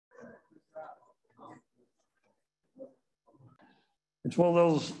It's one of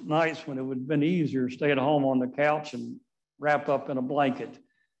those nights when it would have been easier to stay at home on the couch and wrap up in a blanket.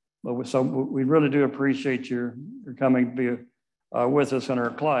 But we really do appreciate your coming to be with us in our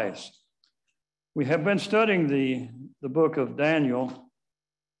class. We have been studying the book of Daniel,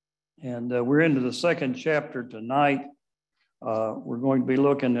 and we're into the second chapter tonight. We're going to be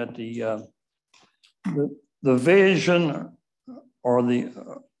looking at the vision or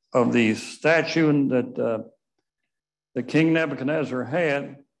of the statue that the King Nebuchadnezzar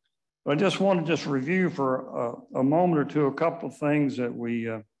had. But I just want to review for a moment or two a couple of things that we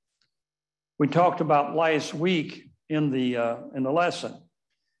talked about last week in the lesson.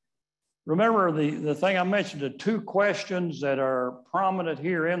 Remember the thing I mentioned, the two questions that are prominent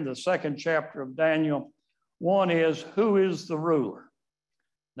here in the second chapter of Daniel. One is, who is the ruler?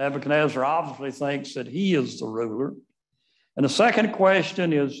 Nebuchadnezzar obviously thinks that he is the ruler. And the second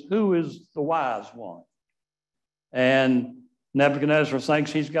question is, who is the wise one? And Nebuchadnezzar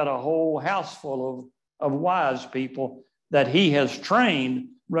thinks he's got a whole house full of wise people that he has trained.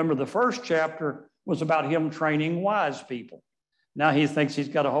 Remember, the first chapter was about him training wise people. Now he thinks he's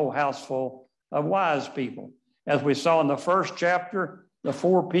got a whole house full of wise people. As we saw in the first chapter, the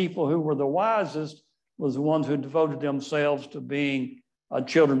four people who were the wisest was the ones who devoted themselves to being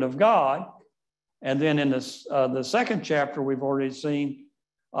children of God. And then in the second chapter, we've already seen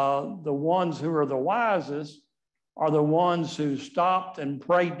the ones who are the wisest are the ones who stopped and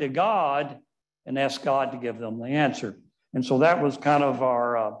prayed to God and asked God to give them the answer. And so that was kind of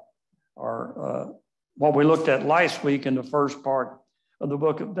our what we looked at last week in the first part of the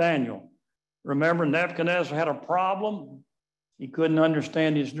book of Daniel. Remember, Nebuchadnezzar had a problem. He couldn't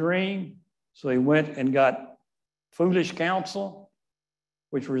understand his dream, so he went and got foolish counsel,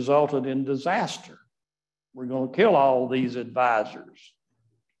 which resulted in disaster. We're going to kill all these advisors.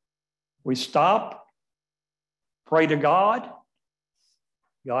 We stop, pray to God.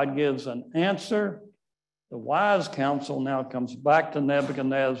 God gives an answer. The wise counsel now comes back to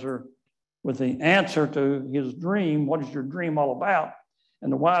Nebuchadnezzar with the answer to his dream. What is your dream all about?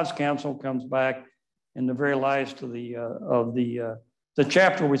 And the wise counsel comes back in the very last of the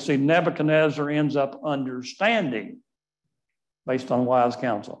chapter. We see Nebuchadnezzar ends up understanding based on wise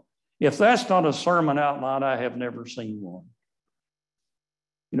counsel. If that's not a sermon outline, I have never seen one.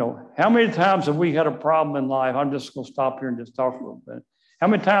 You know, how many times have we had a problem in life? I'm just going to stop here and just talk a little bit. How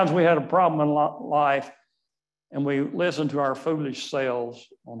many times we had a problem in life and we listened to our foolish selves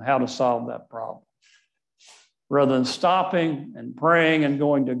on how to solve that problem? Rather than stopping and praying and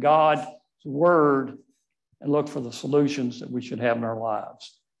going to God's word and look for the solutions that we should have in our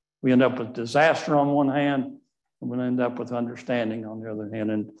lives. We end up with disaster on one hand, and we end up with understanding on the other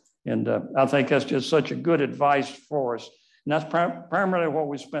hand. And I think that's just such a good advice for us. And that's primarily what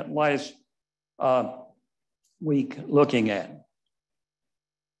we spent last week looking at.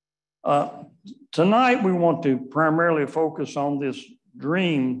 Tonight, we want to primarily focus on this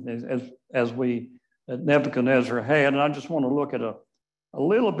dream that Nebuchadnezzar had. And I just want to look at a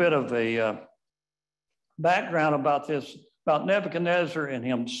little bit of a background about this, about Nebuchadnezzar and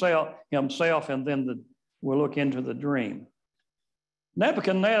himself, and then we'll look into the dream.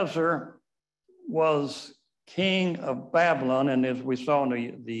 Nebuchadnezzar was king of Babylon, and as we saw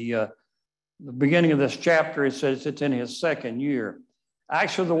in the beginning of this chapter, it says it's in his second year.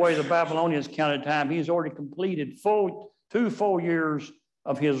 Actually, the way the Babylonians counted time, he's already completed 2 full years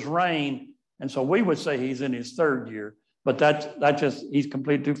of his reign, and so we would say he's in his third year. But he's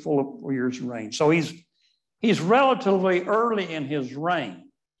completed 2 full years of reign. So he's relatively early in his reign.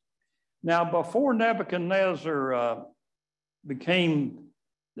 Now, before Nebuchadnezzar became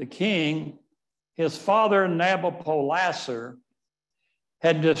the king, his father Nabopolassar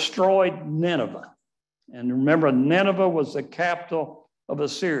had destroyed Nineveh. And remember, Nineveh was the capital of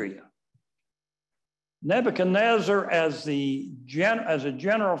Assyria. Nebuchadnezzar, as a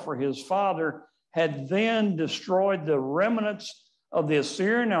general for his father, had then destroyed the remnants of the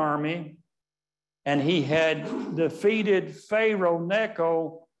Assyrian army, and he had defeated Pharaoh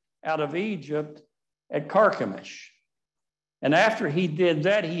Necho out of Egypt at Carchemish. And after he did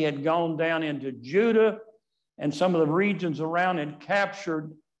that, he had gone down into Judah and some of the regions around and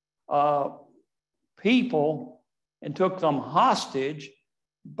captured people and took them hostage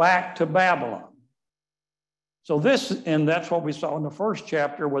back to Babylon. So that's what we saw in the first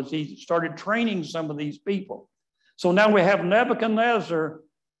chapter, was he started training some of these people. So now we have Nebuchadnezzar,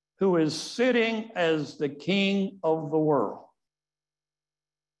 who is sitting as the king of the world.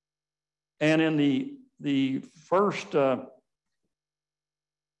 And in the first of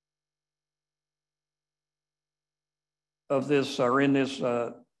this, or in this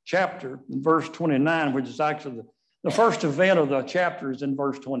chapter, in verse 29, which is actually the first event of the chapter is in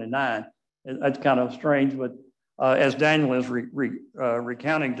verse 29. That's kind of strange, but as Daniel is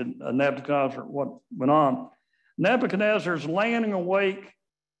recounting to Nebuchadnezzar what went on, Nebuchadnezzar's laying awake,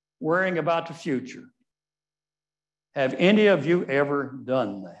 worrying about the future. Have any of you ever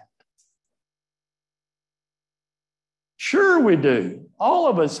done that? Sure we do. All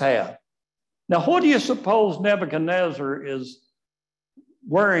of us have. Now, what do you suppose Nebuchadnezzar is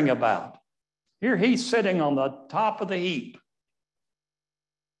worrying about? Here he's sitting on the top of the heap,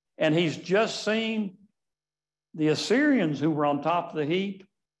 and he's just seen the Assyrians who were on top of the heap.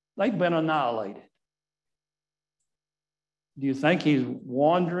 They've been annihilated. Do you think he's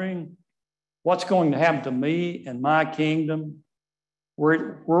wondering what's going to happen to me and my kingdom?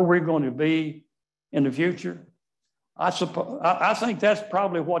 Where we're going to be in the future? I think that's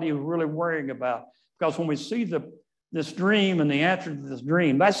probably what he was really worrying about, because when we see this dream and the answer to this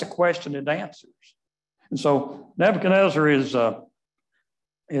dream, that's the question it answers. And so Nebuchadnezzar is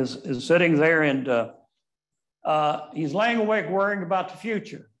sitting there, and he's laying awake worrying about the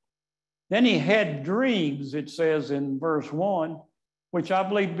future. Then he had dreams, it says in verse 1, which I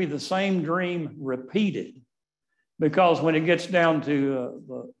believe to be the same dream repeated, because when it gets down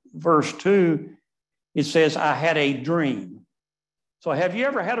to verse 2, it says, I had a dream. So have you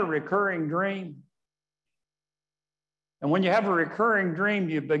ever had a recurring dream? And when you have a recurring dream,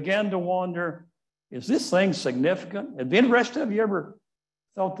 you begin to wonder, is this thing significant? Have the rest of you ever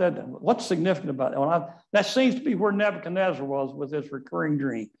thought that? What's significant about that? That seems to be where Nebuchadnezzar was with this recurring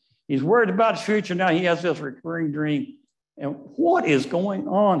dream. He's worried about the future. Now he has this recurring dream. And what is going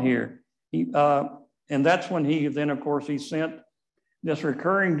on here? And that's when then, of course, he sent this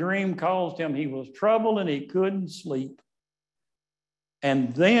recurring dream caused him. He was troubled and he couldn't sleep.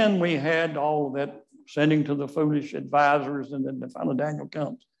 And then we had all of that sending to the foolish advisors, and then finally Daniel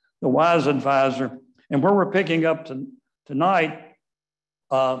comes, the wise advisor. And where we're picking up tonight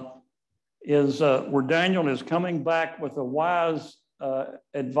is where Daniel is coming back with a wise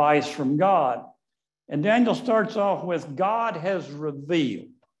advice from God. And Daniel starts off with, God has revealed.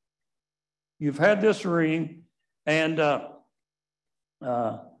 You've had this dream, and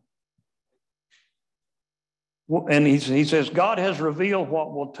he says, God has revealed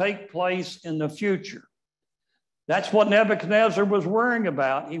what will take place in the future. That's what Nebuchadnezzar was worrying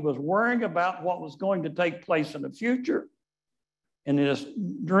about. He was worrying about what was going to take place in the future. In his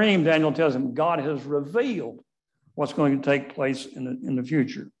dream, Daniel tells him, God has revealed what's going to take place in the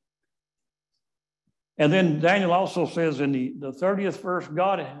future. And then Daniel also says in the 30th verse,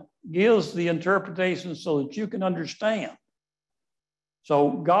 God gives the interpretation so that you can understand.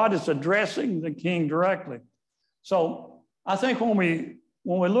 So God is addressing the king directly. So I think when we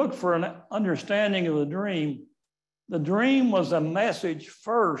look for an understanding of the dream was a message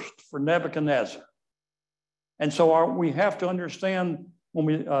first for Nebuchadnezzar. And so we have to understand, when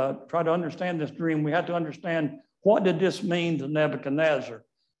we try to understand this dream, we have to understand, what did this mean to Nebuchadnezzar?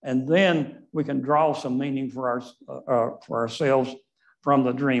 And then we can draw some meaning for ourselves from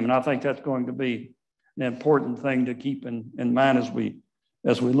the dream. And I think that's going to be an important thing to keep in mind as we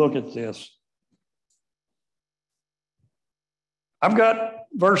look at this. I've got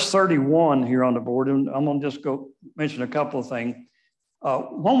verse 31 here on the board, and I'm going to just go mention a couple of things.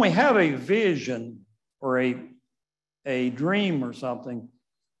 When we have a vision or a dream or something,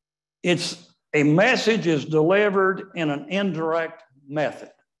 a message is delivered in an indirect method,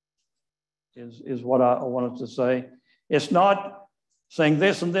 is what I wanted to say. It's not saying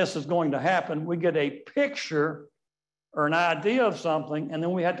this and this is going to happen. We get a picture or an idea of something, and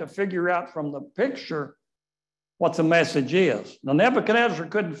then we have to figure out from the picture what the message is. Now, Nebuchadnezzar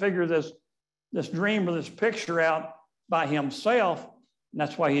couldn't figure this dream or this picture out by himself, and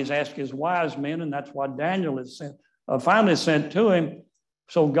that's why he's asked his wise men, and that's why Daniel is finally sent to him,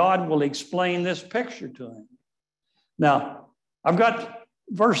 so God will explain this picture to him. Now, I've got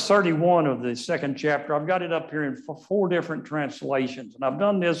verse 31 of the second chapter. I've got it up here in 4 different translations, and I've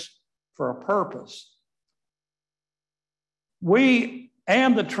done this for a purpose. We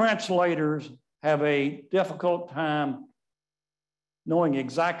and the translators have a difficult time knowing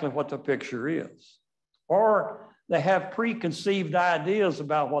exactly what the picture is, or they have preconceived ideas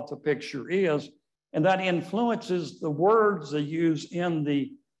about what the picture is, and that influences the words they use in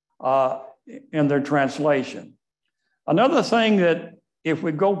their translation. Another thing that, if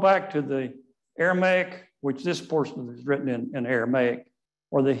we go back to the Aramaic, which this portion is written in Aramaic,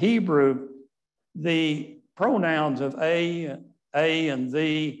 or the Hebrew, the pronouns of a and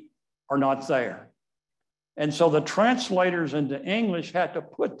thee are not there. And so the translators into English had to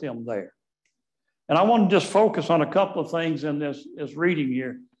put them there. And I want to just focus on a couple of things in this reading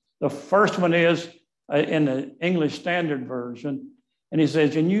here. The first one is in the English Standard Version. And he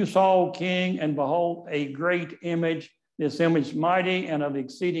says, and you saw, O king, and behold, a great image, this image mighty and of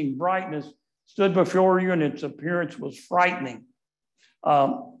exceeding brightness, stood before you, and its appearance was frightening.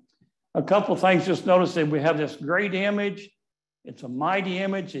 A couple of things, just notice that we have this great image. It's a mighty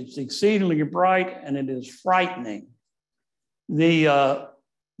image. It's exceedingly bright, and it is frightening. The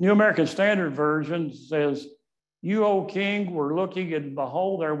New American Standard Version says, you, O king, were looking, and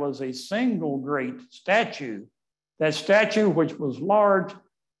behold, there was a single great statue. That statue, which was large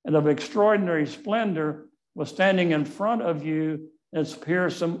and of extraordinary splendor, was standing in front of you. Its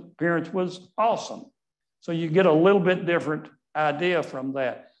appearance was awesome. So you get a little bit different idea from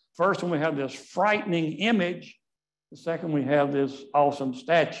that. First one, we have this frightening image. The second, we have this awesome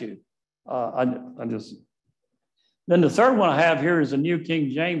statue. Then the third one I have here is the New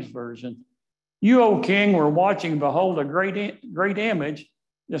King James Version. You, O king, were watching, behold, a great image.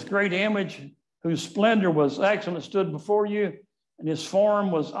 This great image, whose splendor was excellent, stood before you, and his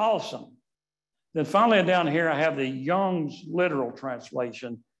form was awesome. Then finally down here, I have the Young's literal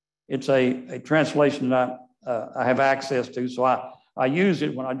translation. It's a translation that I have access to, so I use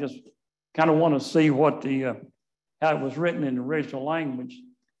it when I just kind of want to see what how it was written in the original language.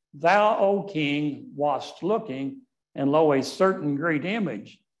 Thou, O king, wast looking, and lo, a certain great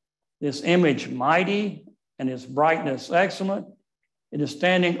image. This image mighty, and its brightness excellent. It is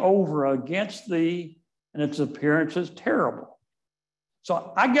standing over against thee, and its appearance is terrible.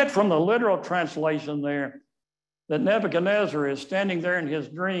 So I get from the literal translation there that Nebuchadnezzar is standing there in his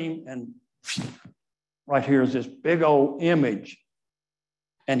dream, and right here is this big old image.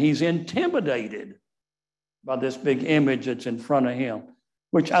 And he's intimidated by this big image that's in front of him,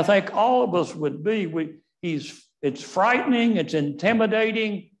 which I think all of us would be. It's frightening, it's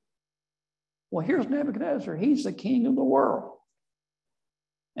intimidating. Well, here's Nebuchadnezzar. He's the king of the world.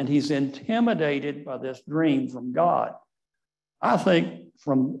 And he's intimidated by this dream from God. I think,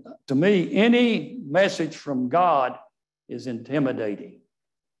 to me, any message from God is intimidating.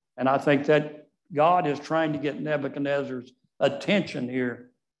 And I think that God is trying to get Nebuchadnezzar's attention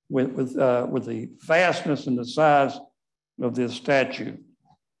here with the vastness and the size of this statue.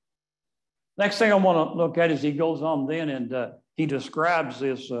 Next thing I want to look at is he goes on then and he describes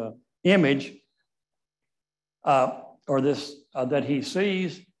this image or this that he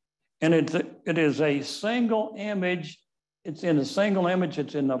sees, and it is a single image. It's in a single image.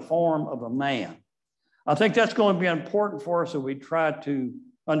 It's in the form of a man. I think that's going to be important for us as we try to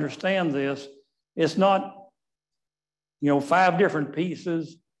understand this. It's not, 5 different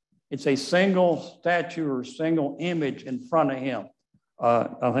pieces. It's a single statue or single image in front of him.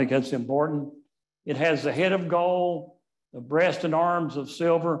 I think that's important. It has the head of gold, the breast and arms of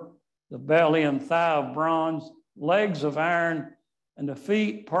silver, the belly and thigh of bronze, legs of iron, and the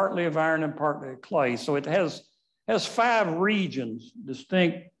feet partly of iron and partly of clay. So it has 5 regions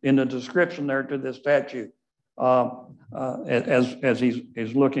distinct in the description there to this statue as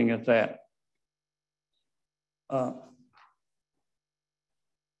he's looking at that.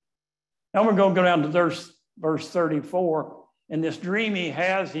 Now we're going to go down to verse 34. In this dream he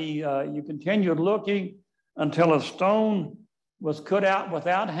has, you continued looking until a stone was cut out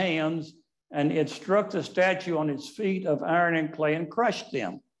without hands, and it struck the statue on its feet of iron and clay and crushed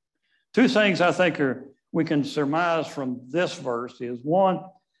them. 2 things I think we can surmise from this verse is, 1,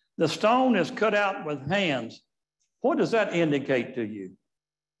 the stone is cut out with hands. What does that indicate to you?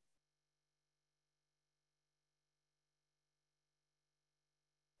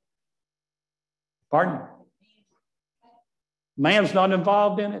 Pardon? Man's not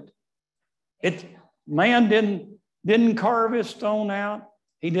involved in it. Man didn't carve his stone out.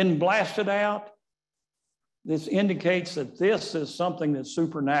 He didn't blast it out. This indicates that this is something that's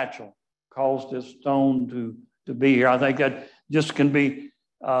supernatural, caused this stone to be here. I think that just can be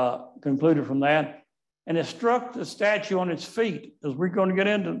concluded from that. And it struck the statue on its feet. As we're going to get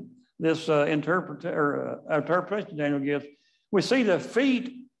into this interpretation Daniel gives, we see the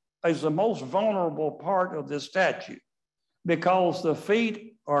feet is the most vulnerable part of this statue, because the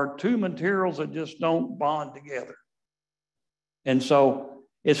feet are 2 materials that just don't bond together. And so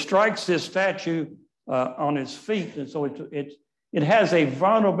it strikes this statue on its feet. And so it has a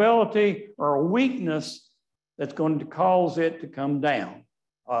vulnerability or a weakness that's going to cause it to come down,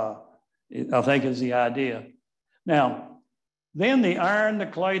 I think is the idea. Now, then the iron, the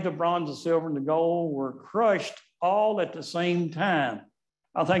clay, the bronze, the silver, and the gold were crushed all at the same time.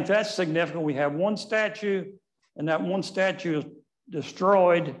 I think that's significant. We have one statue, and that one statue is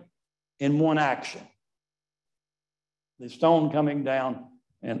destroyed in one action. The stone coming down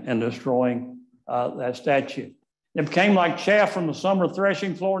and destroying that statue. It became like chaff from the summer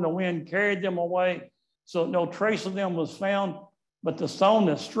threshing floor, and the wind carried them away, so no trace of them was found. But the stone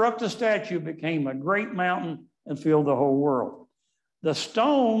that struck the statue became a great mountain and filled the whole world. The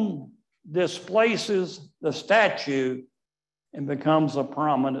stone displaces the statue and becomes a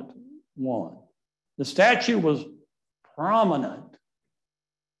prominent one. The statue was prominent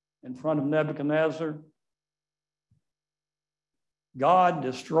in front of Nebuchadnezzar. God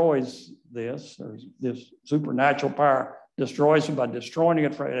destroys this, or this supernatural power destroys it by destroying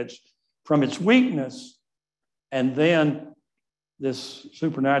it from its weakness, and then this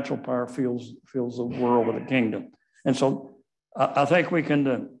supernatural power fills the world with a kingdom. And so I think we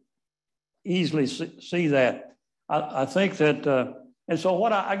can easily see that. I think that, and so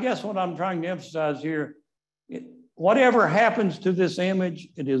I guess what I'm trying to emphasize here, whatever happens to this image,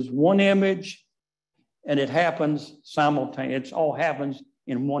 it is one image, and it happens simultaneously. It all happens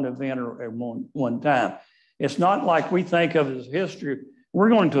in one event or at one time. It's not like we think of as history. We're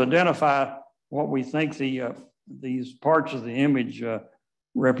going to identify what we think these parts of the image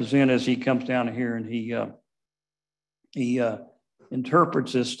represent as he comes down here and he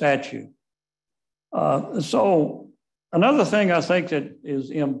interprets this statue. So another thing I think that is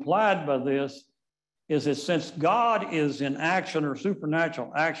implied by this is that since God is in action or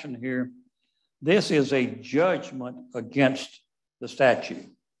supernatural action here, this is a judgment against the statue,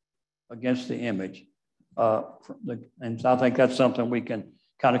 against the image. And so I think that's something we can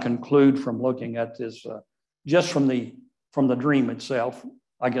kind of conclude from looking at this, just from the dream itself,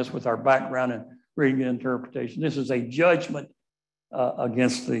 I guess with our background and reading the interpretation. This is a judgment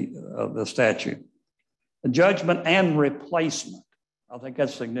against the statue. A judgment and replacement. I think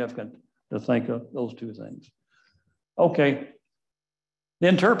that's significant to think of those two things. Okay. The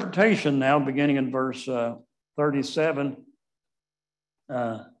interpretation now, beginning in verse 37.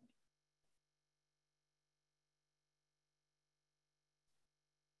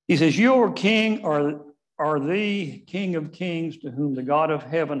 He says, "Your king are the King of kings, to whom the God of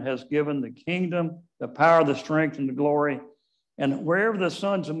heaven has given the kingdom, the power, the strength, and the glory. And wherever the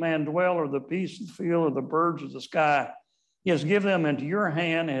sons of man dwell, or the beasts of the field, or the birds of the sky, he has given them into your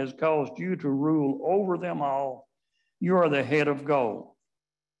hand and has caused you to rule over them all. You are the head of gold."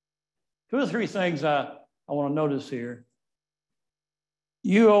 Two or three things I want to notice here.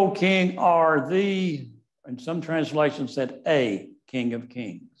 You, O king, are the, in some translations said, a King of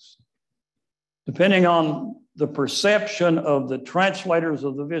kings. Depending on the perception of the translators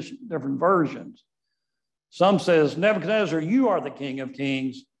of the different versions. Some says, Nebuchadnezzar, you are the King of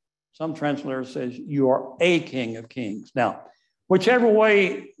kings. Some translators says, you are a King of kings. Now, whichever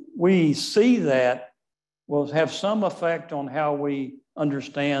way we see that will have some effect on how we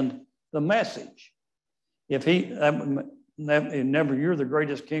understand the message. If you're the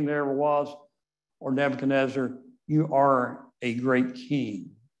greatest king there ever was, or Nebuchadnezzar, you are a great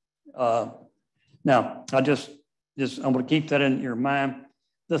king. Now, I'm going to keep that in your mind.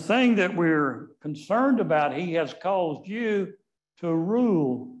 The thing that we're concerned about, he has caused you to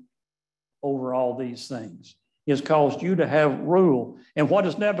rule over all these things. He has caused you to have rule. And what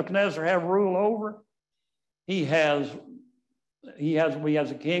does Nebuchadnezzar have rule over? We has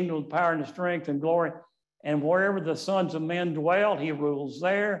a kingdom with power and strength and glory. And wherever the sons of men dwell, he rules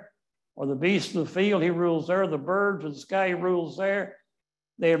there. Or the beasts of the field, he rules there. The birds of the sky, he rules there.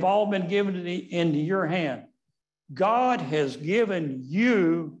 They have all been given into your hand. God has given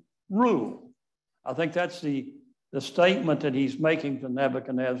you rule. I think that's the statement that he's making to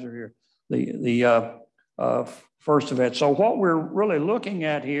Nebuchadnezzar here, the first of it. So what we're really looking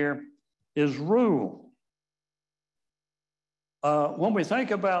at here is rule. When we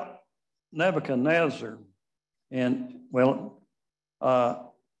think about Nebuchadnezzar, and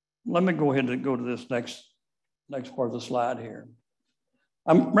let me go ahead and go to this next part of the slide here.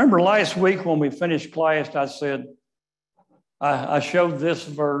 I remember last week when we finished class, I said, I showed this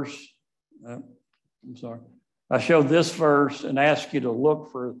verse. I showed this verse and asked you to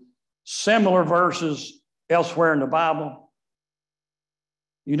look for similar verses elsewhere in the Bible.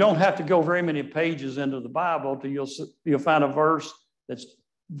 You don't have to go very many pages into the Bible till you'll find a verse that's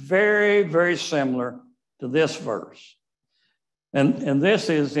very, very similar to this verse. And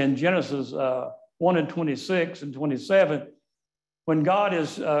this is in Genesis 1 and 26 and 27, when God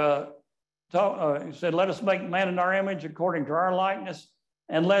is he said, "Let us make man in our image according to our likeness,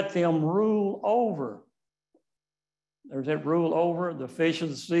 and let them rule over." There's that rule over the fish of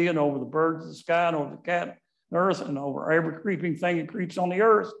the sea, and over the birds of the sky, and over the cat of the earth, and over every creeping thing that creeps on the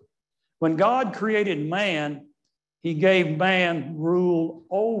earth. When God created man, he gave man rule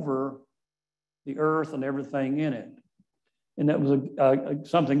over the earth and everything in it. And that was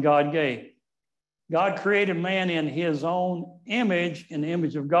something God gave. God created man in his own image. In the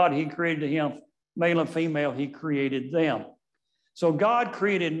image of God, he created him, male and female, he created them. So God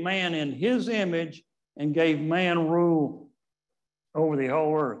created man in his image and gave man rule over the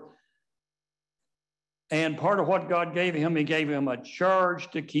whole earth. And part of what God gave him, he gave him a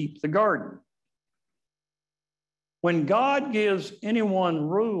charge to keep the garden. When God gives anyone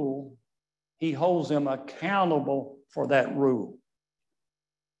rule, he holds them accountable for that rule.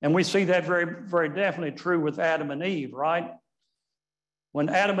 And we see that very, very definitely true with Adam and Eve, right? When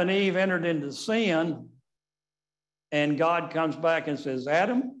Adam and Eve entered into sin, and God comes back and says,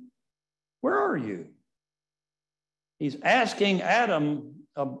 Adam, where are you? He's asking Adam,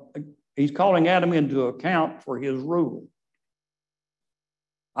 he's calling Adam into account for his rule.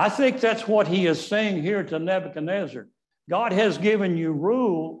 I think that's what he is saying here to Nebuchadnezzar. God has given you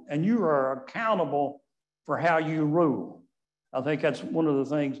rule, and you are accountable for how you rule. I think that's one of the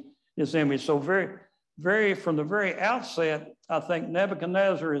things this image. So from the very outset, I think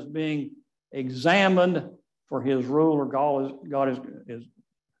Nebuchadnezzar is being examined for his rule, or God is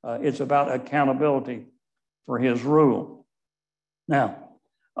it's about accountability for his rule. Now,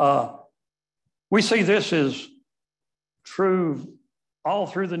 we see this is true all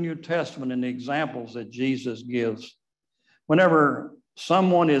through the New Testament in the examples that Jesus gives. Whenever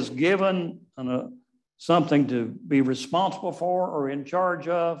someone is given something to be responsible for or in charge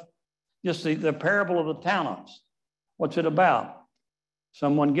of, just the parable of the talents. What's it about?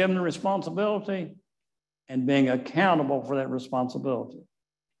 Someone given the responsibility and being accountable for that responsibility.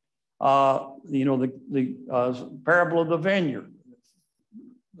 The parable of the vineyard.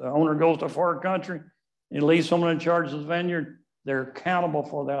 The owner goes to a far country and leaves someone in charge of the vineyard. They're accountable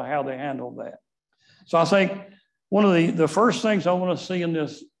for that, how they handle that. So I think one of the first things I want to see in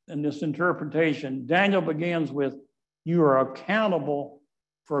this interpretation, Daniel begins with, you are accountable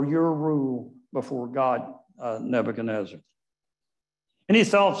for your rule before God, Nebuchadnezzar. Any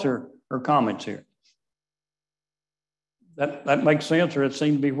thoughts or comments here? That makes sense, or it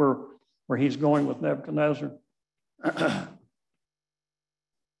seems to be where he's going with Nebuchadnezzar?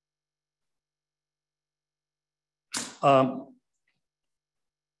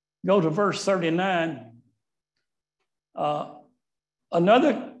 Go to verse 39.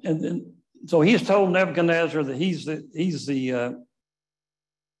 So he's told Nebuchadnezzar that he's the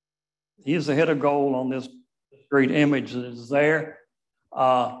head of gold on this great image that is there.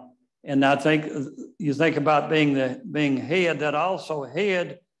 And I think you think about being head, that also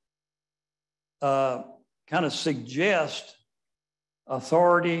head kind of suggests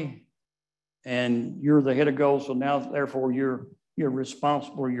authority, and you're the head of gold. So now, therefore, you're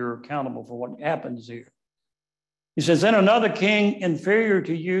responsible, you're accountable for what happens here. He says, then another king inferior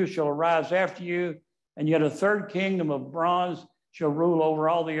to you shall arise after you, and yet a third kingdom of bronze shall rule over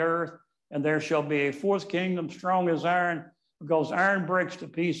all the earth, and there shall be a fourth kingdom strong as iron, because iron breaks to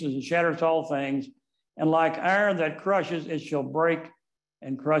pieces and shatters all things, and like iron that crushes, it shall break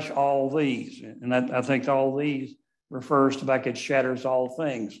and crush all these. And I think all these refers to back, it shatters all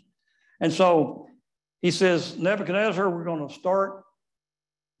things. And so he says, Nebuchadnezzar, we're going to start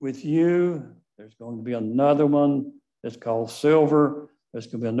with you. There's going to be another one that's called silver. There's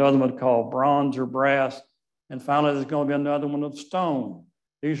going to be another one called bronze or brass. And finally, there's going to be another one of stone.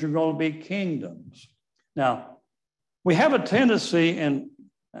 These are going to be kingdoms. Now, we have a tendency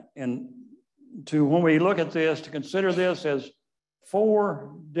to, when we look at this, to consider this as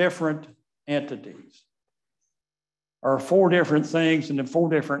four different entities, or four different things and then four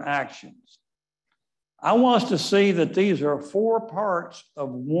different actions. I want us to see that these are four parts of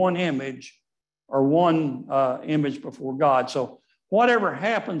one image, or one image before God. So whatever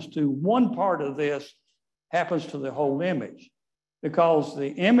happens to one part of this happens to the whole image, because the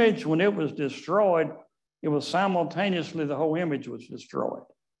image, when it was destroyed, it was simultaneously the whole image was destroyed.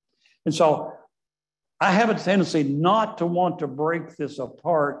 And so I have a tendency not to want to break this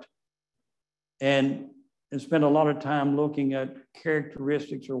apart and spend a lot of time looking at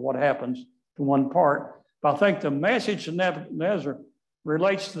characteristics or what happens to one part. But I think the message of Nebuchadnezzar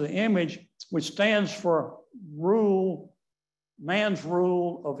relates to the image, which stands for rule, man's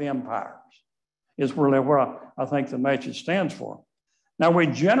rule of empires, is really where I think the message stands for. Now, we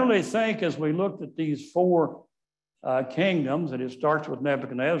generally think, as we looked at these four kingdoms, that it starts with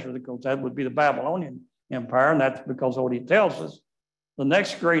Nebuchadnezzar, because that would be the Babylonian Empire, and that's because of what he tells us. The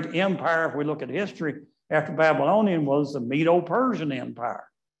next great empire, if we look at history, after Babylonian was the Medo-Persian Empire.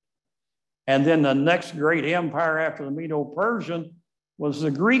 And then the next great empire after the Medo-Persian was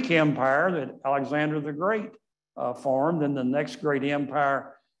the Greek Empire that Alexander the Great formed. And the next great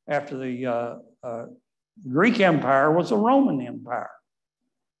empire after the Greek Empire was the Roman Empire.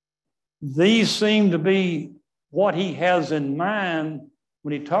 These seem to be what he has in mind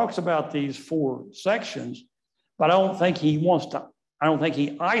when he talks about these 4 sections, but I don't think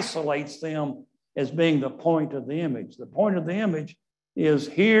he isolates them as being the point of the image. The point of the image is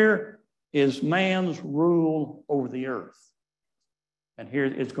here is man's rule over the earth. And here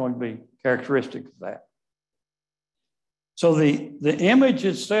it's going to be characteristic of that. So the image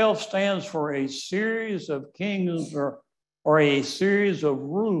itself stands for a series of kingdoms or a series of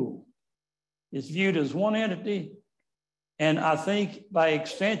rule. It's viewed as one entity, and I think by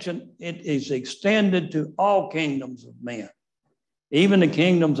extension, it is extended to all kingdoms of men, even the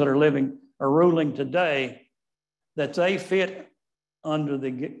kingdoms that are ruling today, that they fit under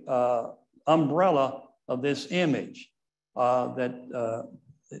the umbrella of this image.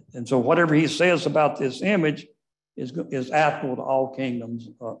 And so whatever he says about this image is applicable to all kingdoms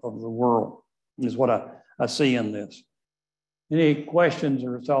of the world, is what I see in this. Any questions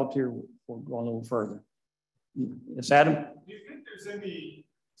or thoughts here? We'll go a little further. Yes, Adam? Do you think there's any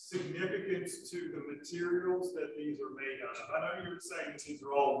significance to the materials that these are made out of? I know you were saying these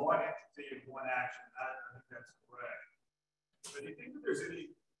are all one entity and one action. I think that's correct. But do you think that there's any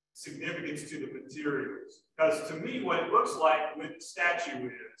significance to the materials? Because to me, what it looks like with the statue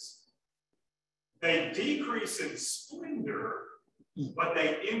is they decrease in splendor, but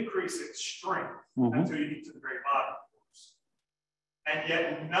they increase in strength until you get to the very bottom, of course. And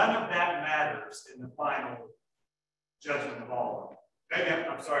yet none of that matters in the final judgment of all. Maybe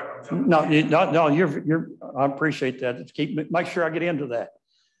I'm sorry if I'm jumping. No, you're. I appreciate that. Make sure I get into that.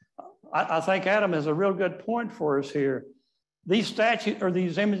 I think Adam has a real good point for us here. These statues or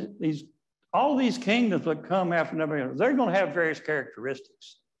these images, all these kingdoms that come after Nebuchadnezzar, they're going to have various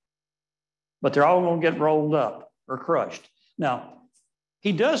characteristics, but they're all going to get rolled up or crushed. Now,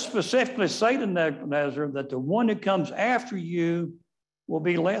 he does specifically say to Nebuchadnezzar that the one that comes after you will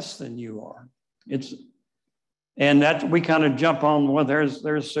be less than you are. And that we kind of jump on, well,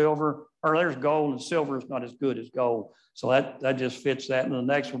 there's silver, or there's gold, and silver is not as good as gold. So that just fits that. And the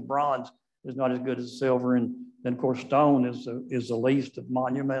next one, bronze, is not as good as silver. And then, of course, stone is the least of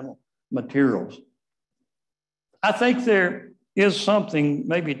monumental materials. I think there is something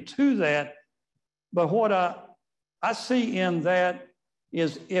maybe to that, but what I see in that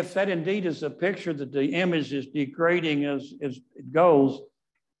is if that indeed is a picture that the image is degrading as it goes,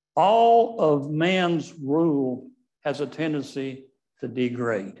 all of man's rule has a tendency to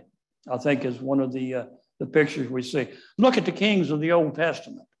degrade, I think is one of the pictures we see. Look at the kings of the Old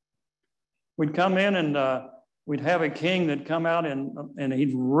Testament. We'd come in and we'd have a king that come out and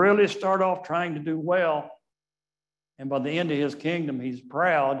he'd really start off trying to do well. And by the end of his kingdom, he's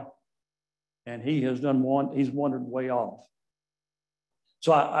proud and he's wandered way off.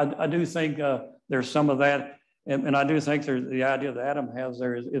 So I do think there's some of that. And I do think the idea that Adam has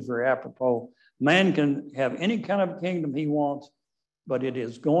there is very apropos. Man can have any kind of kingdom he wants, but it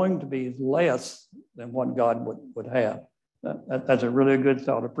is going to be less than what God would have. That's a really good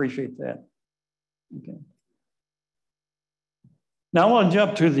thought. Appreciate that. Okay. Now I want to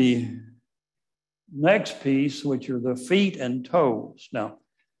jump to the next piece, which are the feet and toes. Now,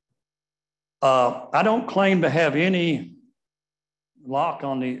 I don't claim to have any lock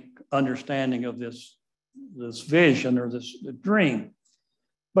on the understanding of this vision or this dream.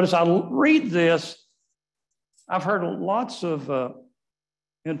 But as I read this, I've heard lots of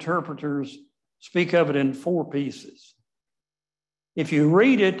interpreters speak of it in 4 pieces. If you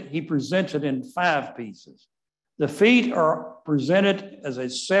read it, he presents it in 5 pieces. The feet are presented as a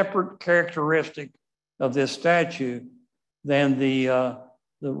separate characteristic of this statue than the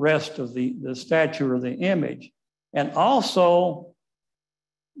rest of the statue or the image. And also,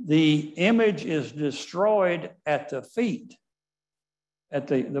 the image is destroyed at the feet, at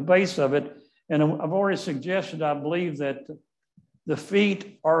the base of it. And I've already suggested, I believe, that the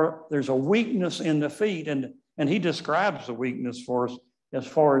feet there's a weakness in the feet, and he describes the weakness for us as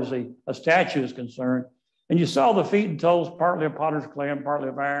far as a statue is concerned. And you saw the feet and toes, partly of potter's clay and partly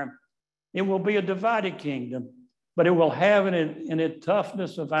of iron. It will be a divided kingdom, but it will have in it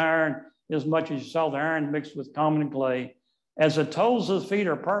toughness of iron as much as you saw the iron mixed with common clay. As the toes of the feet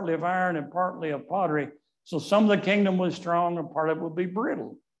are partly of iron and partly of pottery, so some of the kingdom was strong and part of it will be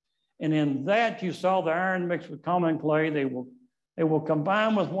brittle. And in that you saw the iron mixed with common clay. They will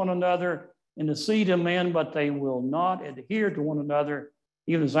combine with one another in the seed of men, but they will not adhere to one another,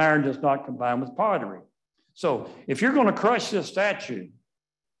 even as iron does not combine with pottery. So if you're going to crush this statue,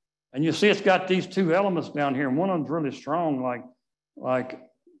 and you see it's got these 2 elements down here, and one of them's really strong like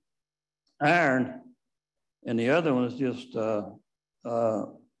iron, and the other one is just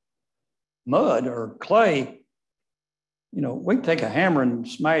mud or clay. You know, we can take a hammer and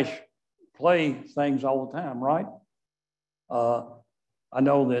smash clay things all the time, right? I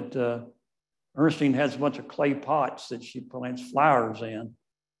know that Ernestine has a bunch of clay pots that she plants flowers in.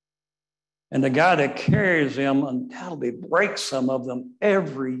 And the guy that carries them undoubtedly breaks some of them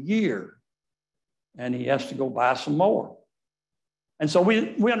every year. And he has to go buy some more. And so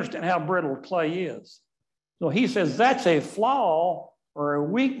we understand how brittle clay is. So he says that's a flaw or a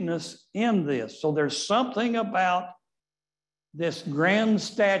weakness in this. So there's something about this grand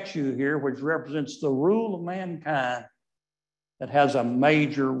statue here, which represents the rule of mankind, that has a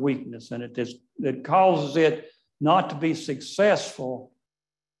major weakness in it that causes it not to be successful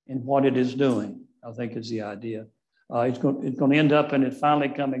in what it is doing, I think is the idea. It's going to end up in it finally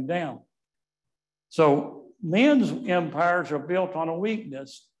coming down. So men's empires are built on a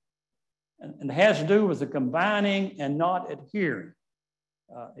weakness, and it has to do with the combining and not adhering.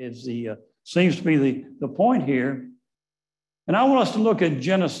 Seems to be the point here. And I want us to look at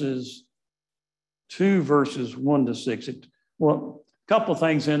Genesis 2, verses 1 to 6. Well, a couple of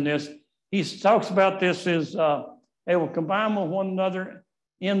things in this. He talks about this as they will combine with one another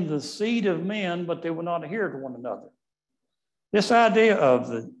in the seed of men, but they will not adhere to one another. This idea of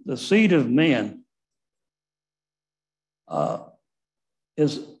the seed of men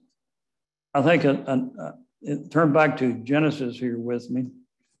is, I think, turn back to Genesis here with me.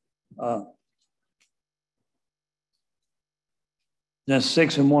 That's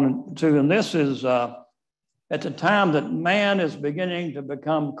 6 and 1 and 2. And this is at the time that man is beginning to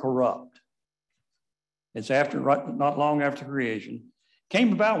become corrupt. It's not long after creation.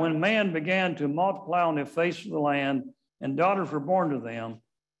 Came about when man began to multiply on the face of the land, and daughters were born to them,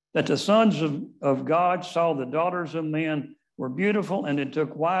 that the sons of God saw the daughters of men were beautiful, and they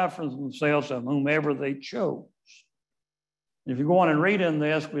took wives for themselves of whomever they chose. And if you go on and read in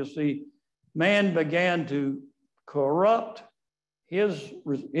this, we'll see man began to corrupt himself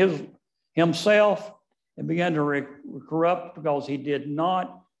and began to corrupt because he did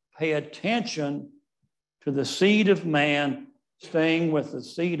not pay attention to the seed of man staying with the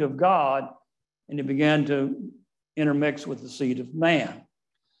seed of God, and he began to intermix with the seed of man.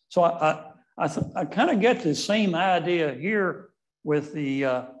 So I kind of get the same idea here with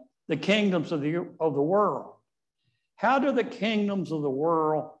the kingdoms of the world. How do the kingdoms of the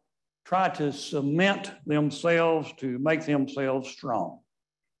world try to cement themselves to make themselves strong?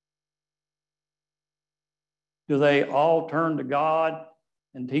 Do they all turn to God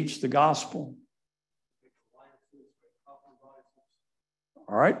and teach the gospel?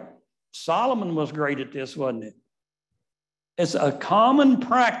 All right. Solomon was great at this, wasn't it? It's a common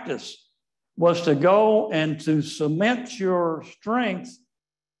practice was to go and to cement your strength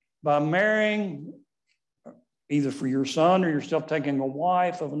by marrying, either for your son or yourself taking a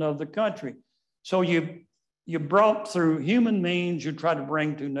wife of another country. So you brought through human means, you try to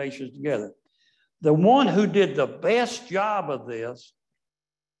bring two nations together. The one who did the best job of this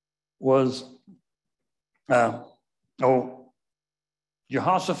was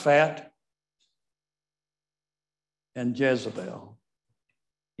Jehoshaphat and Jezebel.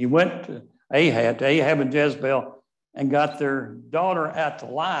 He went to Ahab and Jezebel, and got their daughter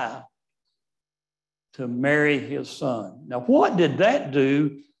Athaliah to marry his son. Now, what did that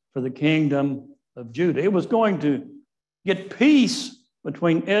do for the kingdom of Judah? It was going to get peace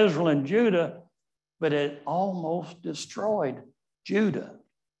between Israel and Judah, but it almost destroyed Judah.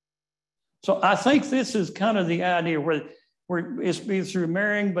 So I think this is kind of the idea where it's be through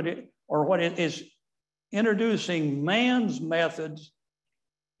marrying, what it is introducing man's methods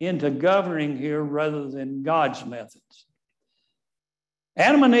into governing here rather than God's methods.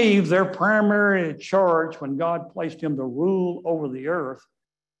 Adam and Eve, their primary charge when God placed them to rule over the earth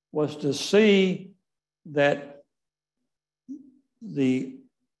was to see that the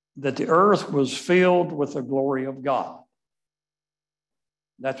earth was filled with the glory of God.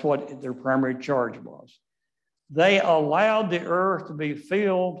 That's what their primary charge was. They allowed the earth to be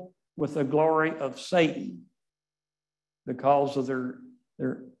filled with the glory of Satan because of their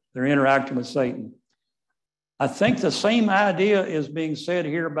interaction with Satan. I think the same idea is being said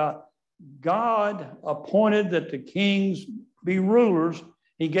here about God appointed that the kings be rulers.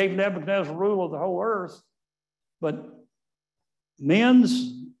 He gave Nebuchadnezzar rule of the whole earth, but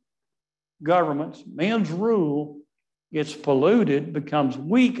men's governments, men's rule gets polluted, becomes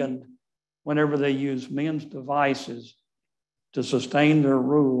weakened whenever they use men's devices to sustain their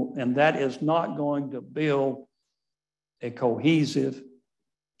rule, and that is not going to build a cohesive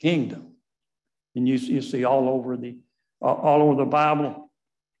kingdom. And you see all over the Bible,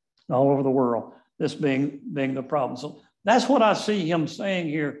 all over the world, this being the problem. So that's what I see him saying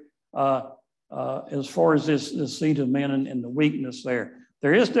here as far as this seed of men and the weakness there.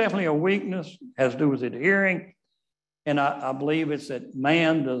 There is definitely a weakness, has to do with adhering. And I believe it's that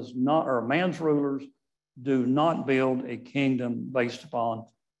man does not, or man's rulers do not build a kingdom based upon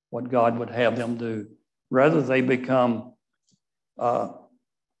what God would have them do. Rather, they become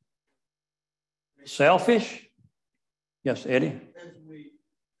selfish. Yes, Eddie? As we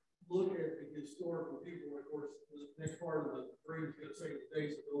look at the historical people, of course, the next part of the dream is going to say the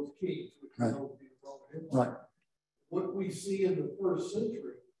days of those kings, which right. Will be the Roman Empire. Right. What we see in the first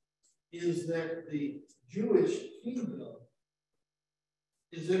century is that the Jewish kingdom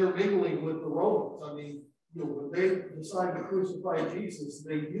is intermingling with the Romans. I mean, when they decide to crucify Jesus,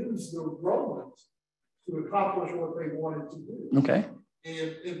 they use the Romans to accomplish what they wanted to do. Okay.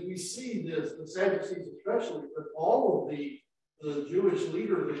 And we see this, the Sadducees especially, but all of the Jewish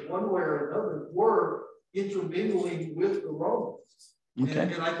leaders in one way or another were intermingling with the Romans.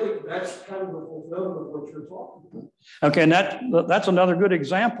 Okay. And I think that's kind of the fulfillment of what you're talking about. Okay, and that's another good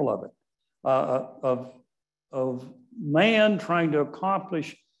example of it, of man trying to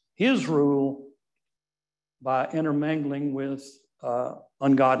accomplish his rule by intermingling with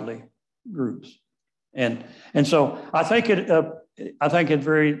ungodly groups, and so I think it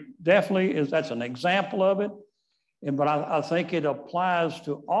very definitely is. That's an example of it, but I think it applies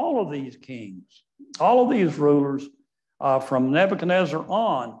to all of these kings, all of these rulers. From Nebuchadnezzar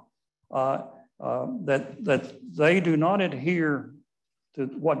on, that they do not adhere to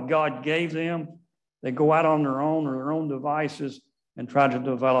what God gave them. They go out on their own or their own devices and try to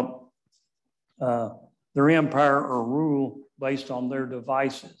develop their empire or rule based on their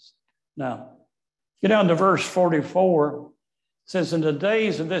devices. Now, get down to verse 44. It says, in the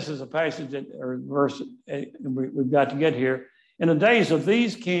days, and this is a passage or verse we've got to get here. In the days of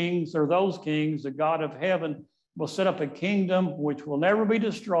these kings, or those kings, the God of heaven will set up a kingdom which will never be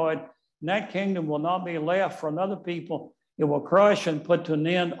destroyed, and that kingdom will not be left for another people. It will crush and put to an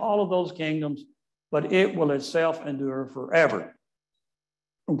end all of those kingdoms, but it will itself endure forever.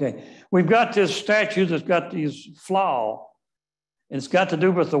 Okay, we've got this statue that's got these flaws, and it's got to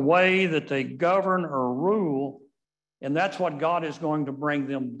do with the way that they govern or rule, and that's what God is going to bring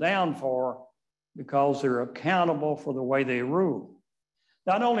them down for, because they're accountable for the way they rule.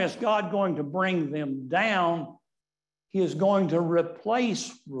 Not only is God going to bring them down, he is going to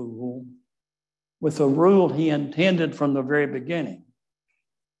replace rule with the rule he intended from the very beginning.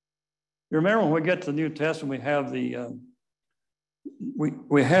 You remember when we get to the New Testament, we have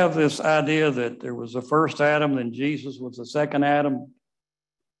we have this idea that there was the first Adam, then Jesus was the second Adam.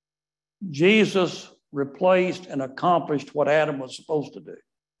 Jesus replaced and accomplished what Adam was supposed to do.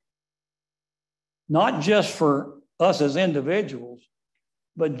 Not just for us as individuals,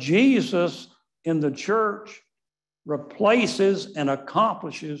 but Jesus in the church replaces and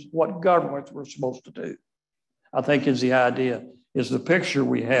accomplishes what governments were supposed to do. I think is the idea, is the picture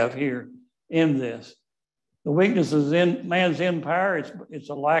we have here in this. The weaknesses in man's empire, it's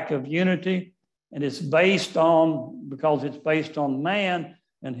a lack of unity, and it's based on, because it's based on man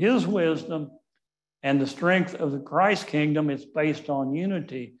and his wisdom, and the strength of the Christ kingdom, it's based on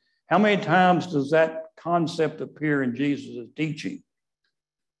unity. How many times does that concept appear in Jesus' teaching?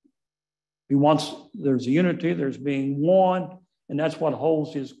 He wants, there's unity, there's being one, and that's what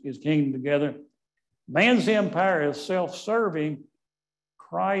holds his kingdom together. Man's empire is self-serving.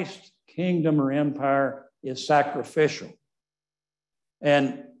 Christ's kingdom or empire is sacrificial.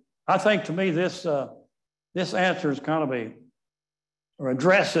 And I think, to me, this answer is kind of or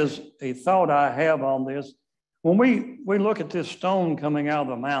addresses a thought I have on this. When we look at this stone coming out of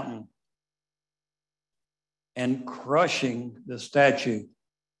the mountain and crushing the statue,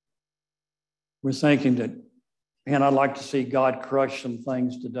 we're thinking that, man, I'd like to see God crush some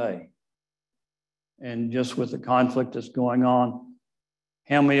things today. And just with the conflict that's going on,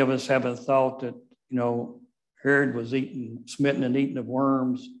 how many of us haven't thought that, Herod was smitten and eaten of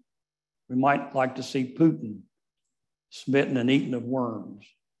worms? We might like to see Putin smitten and eaten of worms.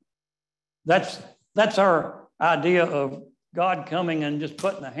 That's our idea of God coming and just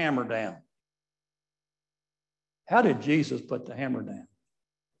putting the hammer down. How did Jesus put the hammer down?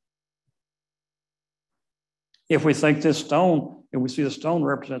 If we think this stone, and we see the stone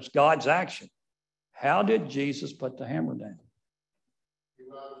represents God's action, how did Jesus put the hammer down?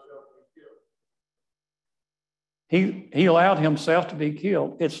 He allowed himself to be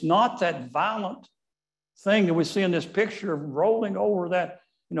killed. It's not that violent thing that we see in this picture of rolling over that,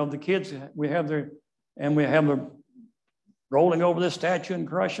 the kids we have there, and we have them rolling over this statue and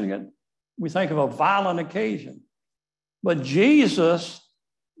crushing it. We think of a violent occasion. But Jesus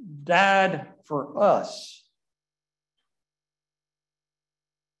died for us.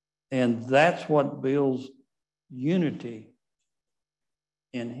 And that's what builds unity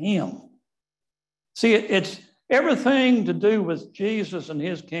in him. See, it's Everything to do with Jesus and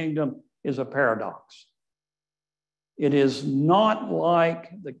his kingdom is a paradox. It is not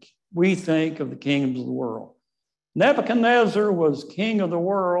like we think of the kingdoms of the world. Nebuchadnezzar was king of the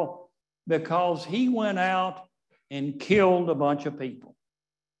world because he went out and killed a bunch of people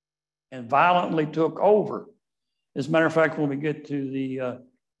and violently took over. As a matter of fact, when we get to the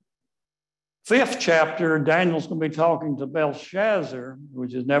 5th chapter, Daniel's going to be talking to Belshazzar,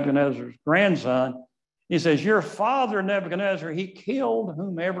 which is Nebuchadnezzar's grandson. He says, your father, Nebuchadnezzar, he killed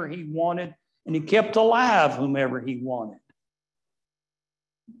whomever he wanted, and he kept alive whomever he wanted.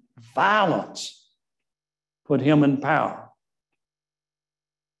 Violence put him in power.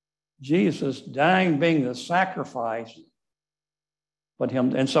 Jesus dying, being the sacrifice, put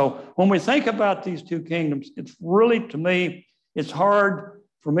him. And so when we think about these two kingdoms, it's really, to me, it's hard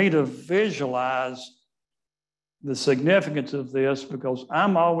for me to visualize the significance of this because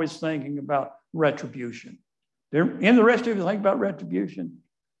I'm always thinking about retribution. And the rest of you think about retribution.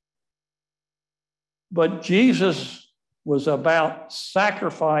 But Jesus was about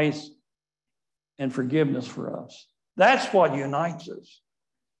sacrifice and forgiveness for us. That's what unites us.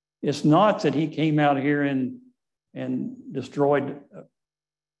 It's not that he came out here and destroyed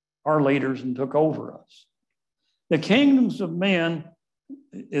our leaders and took over us. The kingdoms of men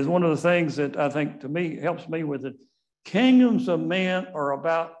is one of the things that I think, to me, helps me with it. Kingdoms of men are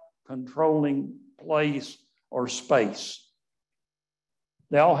about controlling place or space.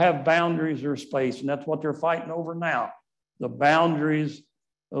 They all have boundaries or space, and that's what they're fighting over now. The boundaries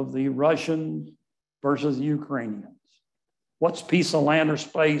of the Russians versus the Ukrainians. What's piece of land or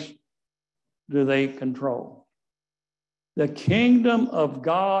space do they control? The kingdom of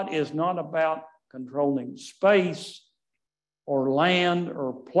God is not about controlling space or land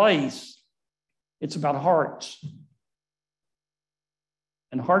or place. It's about hearts.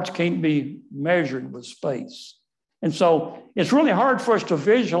 And hearts can't be measured with space. And so it's really hard for us to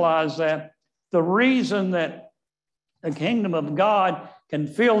visualize that. The reason that the kingdom of God can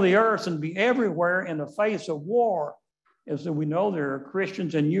fill the earth and be everywhere in the face of war is that we know there are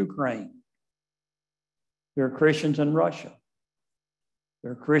Christians in Ukraine. There are Christians in Russia.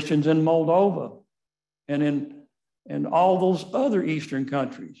 There are Christians in Moldova and in all those other Eastern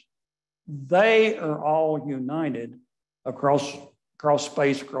countries. They are all united across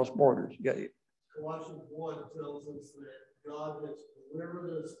space, across borders. Yeah. Colossians 1 tells us that God has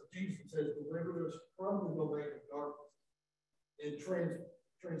delivered us, Jesus has delivered us from the domain of darkness and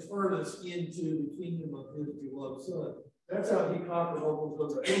transferred us into the kingdom of his beloved Son. That's how he conquered all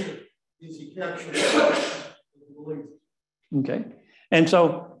those other kingdoms, is he captured the believers. Okay. And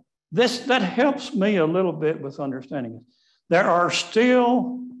so that helps me a little bit with understanding it. There are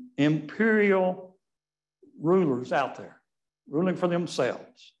still imperial rulers out there ruling for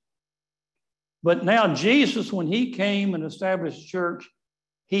themselves. But now Jesus, when he came and established the church,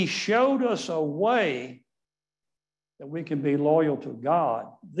 he showed us a way that we can be loyal to God.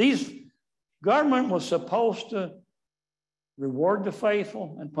 These government was supposed to reward the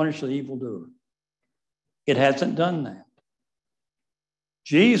faithful and punish the evildoer. It hasn't done that.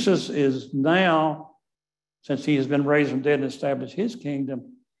 Jesus is now, since he has been raised from dead and established his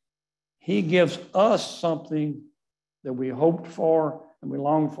kingdom, he gives us something that we hoped for and we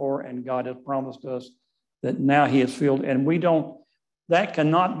longed for, and God has promised us that now he has filled, and that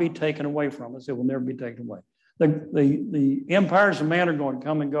cannot be taken away from us. It will never be taken away. The empires of man are going to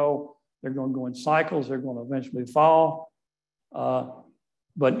come and go. They're going to go in cycles. They're going to eventually fall.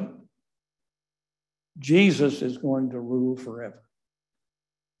 But Jesus is going to rule forever.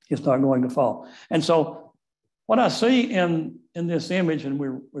 It's not going to fall. And so what I see in this image, and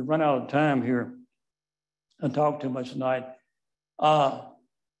we've run out of time here and talked too much tonight,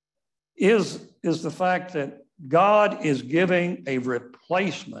 is the fact that God is giving a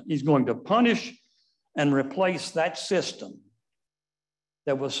replacement. He's going to punish and replace that system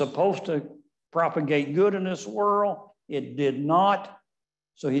that was supposed to propagate good in this world. It did not.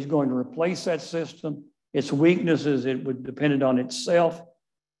 So he's going to replace that system. Its weaknesses, it would depend on itself.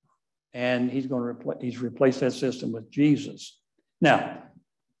 And he's replaced that system with Jesus. Now,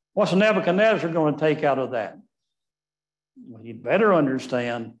 what's Nebuchadnezzar going to take out of that? Well, he'd better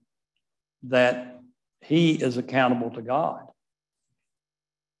understand that he is accountable to God,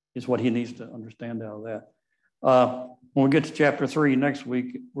 is what he needs to understand out of that. When we get to chapter 3 next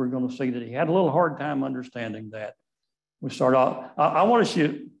week, we're going to see that he had a little hard time understanding that. We start off. I want us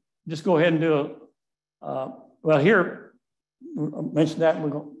to just go ahead and do here, I mentioned that,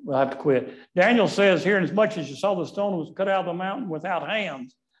 we'll have to quit. Daniel says here, as much as you saw the stone was cut out of the mountain without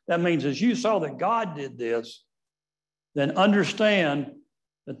hands, that means as you saw that God did this, then understand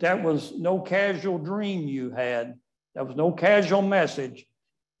that was no casual dream you had. That was no casual message.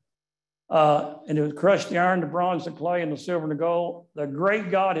 And it would crush the iron, the bronze, the clay, and the silver and the gold. The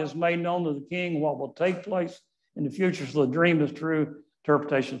great God has made known to the king what will take place in the future. So the dream is true,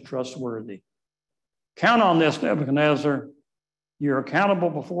 interpretation is trustworthy. Count on this, Nebuchadnezzar. You're accountable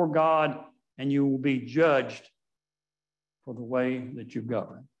before God, and you will be judged for the way that you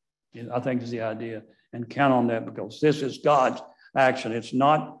govern. I think is the idea. And count on that, because this is God's action. It's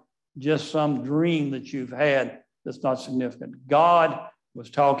not just some dream that you've had that's not significant. God was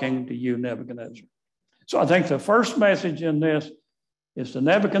talking to you, Nebuchadnezzar. So I think the first message in this is to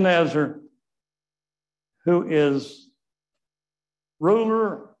Nebuchadnezzar, who is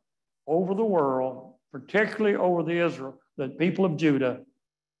ruler over the world, particularly over the people of Judah.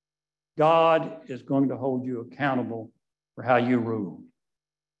 God is going to hold you accountable for how you rule.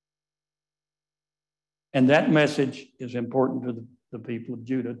 And that message is important to the people of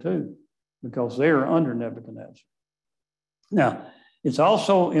Judah too, because they are under Nebuchadnezzar. Now, it's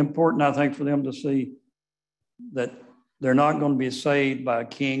also important, I think, for them to see that they're not going to be saved by a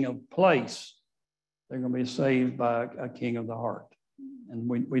king of place. They're going to be saved by a king of the heart. And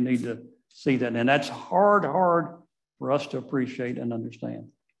we need to see that. And that's hard for us to appreciate and understand.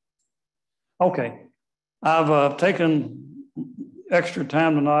 Okay, I've taken extra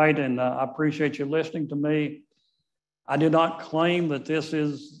time tonight, and I appreciate you listening to me. I do not claim that this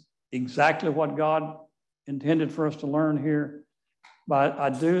is exactly what God intended for us to learn here, but I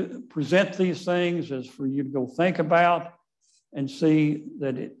do present these things as for you to go think about and see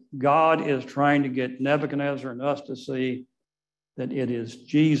that God is trying to get Nebuchadnezzar and us to see that it is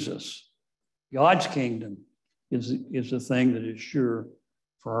Jesus. God's kingdom is the thing that is sure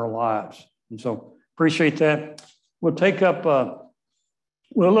for our lives. And so appreciate that. We'll take up,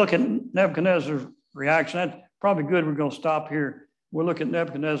 we'll look at Nebuchadnezzar's reaction. That's probably good. We're going to stop here. We'll look at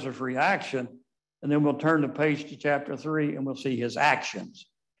Nebuchadnezzar's reaction, and then we'll turn the page to chapter 3, and we'll see his actions,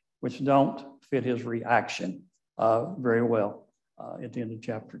 which don't fit his reaction very well at the end of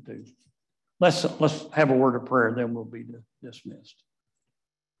chapter 2. Let's have a word of prayer, then we'll be dismissed.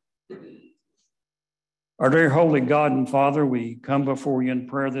 Our dear holy God and Father, we come before you in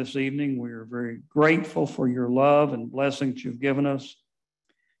prayer this evening. We are very grateful for your love and blessings you've given us.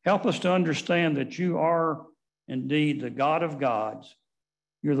 Help us to understand that you are indeed the God of gods.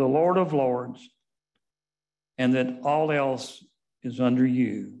 You're the Lord of lords, and that all else is under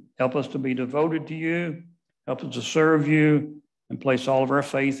you. Help us to be devoted to you. Help us to serve you and place all of our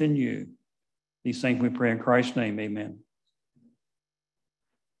faith in you. These things we pray in Christ's name. Amen.